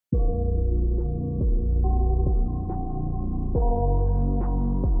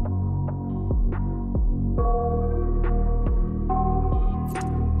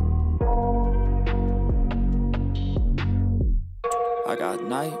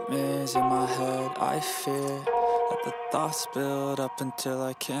nightmares in my head, I fear that the thoughts build up until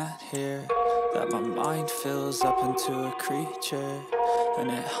I can't hear, that my mind fills up into a creature,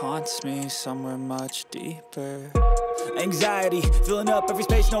 and it haunts me somewhere much deeper. Anxiety, filling up every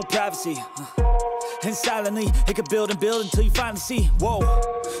space, no privacy, and silently, it could build and build until you finally see, whoa,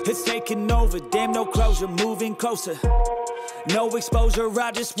 it's taking over, damn no closure, moving closer. No exposure,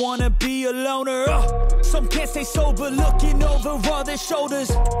 I just wanna be a loner. Some can't stay sober, looking over all their shoulders,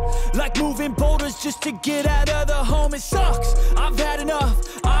 like moving boulders just to get out of the home. It sucks, I've had enough,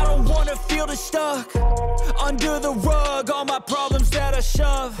 I don't wanna feel the stuck under the rug, all my problems that I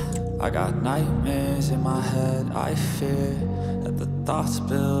shove. I got nightmares in my head, I fear that the thoughts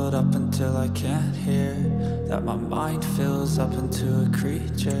build up until I can't hear, that my mind fills up into a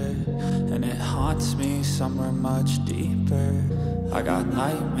creature, and it haunts me somewhere much deeper. I got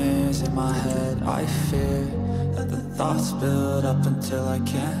nightmares in my head, I fear that the thoughts build up until I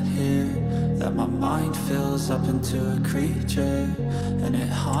can't hear, that my mind fills up into a creature, and it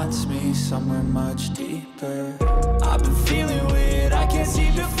haunts me somewhere much deeper. I've been feeling weird, I can't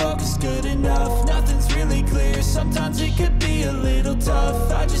seem to focus good enough, nothing's really clear, sometimes it could be a little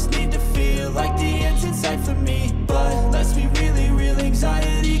tough. I just need to feel like the end's in sight for me, but let's be really real,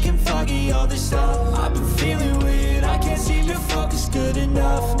 anxiety can foggy all this stuff. I've been feeling weird, I can't seem to focus good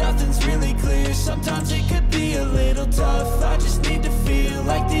enough, nothing's really clear, sometimes it could be a little tough. I just need to feel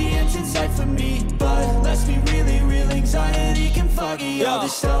like the end's in sight for me, but let's be really real, anxiety can foggy all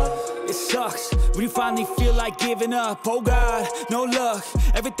this stuff. It sucks when you finally feel like giving up. Oh God, no luck,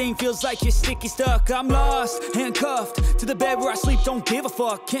 everything feels like you're sticky stuck. I'm lost, handcuffed to the bed where I sleep, don't give a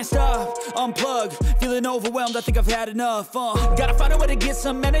fuck. Can't stop, unplug, feeling overwhelmed, I think I've had enough. Gotta find a way to get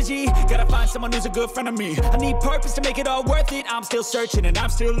some energy, gotta find someone who's a good friend of me. I need purpose to make it all worth it, I'm still searching and I'm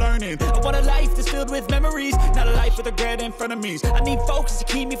still learning. I want a life that's filled with memories, not a life with regret and frenemies. I need focus to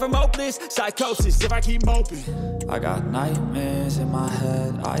keep me from hopeless psychosis if I keep moping. I got nightmares in my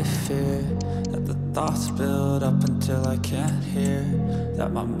head, I fear that the thoughts build up until I can't hear,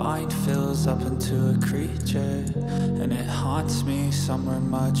 that my mind fills up into a creature, and it haunts me somewhere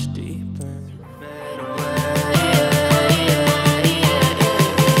much deeper.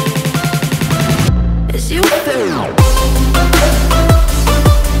 As you fade.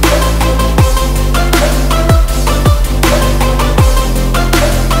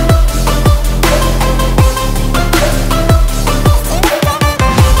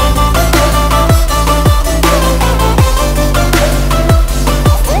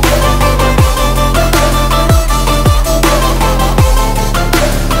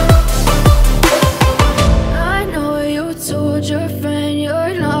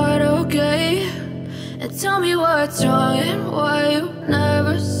 Tell me what's wrong and why you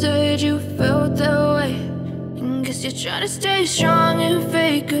never said you felt that way. And guess you're trying to stay strong and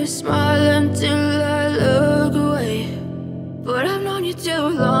fake a smile until I look away. But I've known you too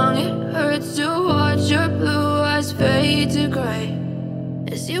long, it hurts to watch your blue eyes fade to gray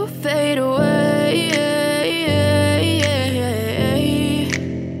as you fade away,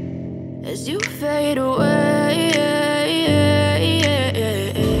 as you fade away.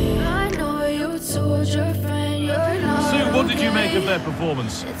 What did you make of their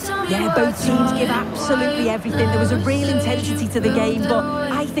performance? Yeah, both teams give absolutely everything. There was a real intensity to the game, but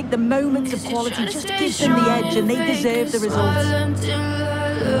I think the moments of quality just gives them the edge, and they deserve the result.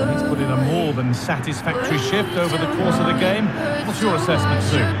 He's put in a more than satisfactory shift over the course of the game. What's your assessment,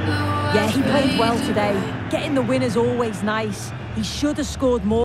 Sue? Yeah, he played well today. Getting the win is always nice. He should have scored more.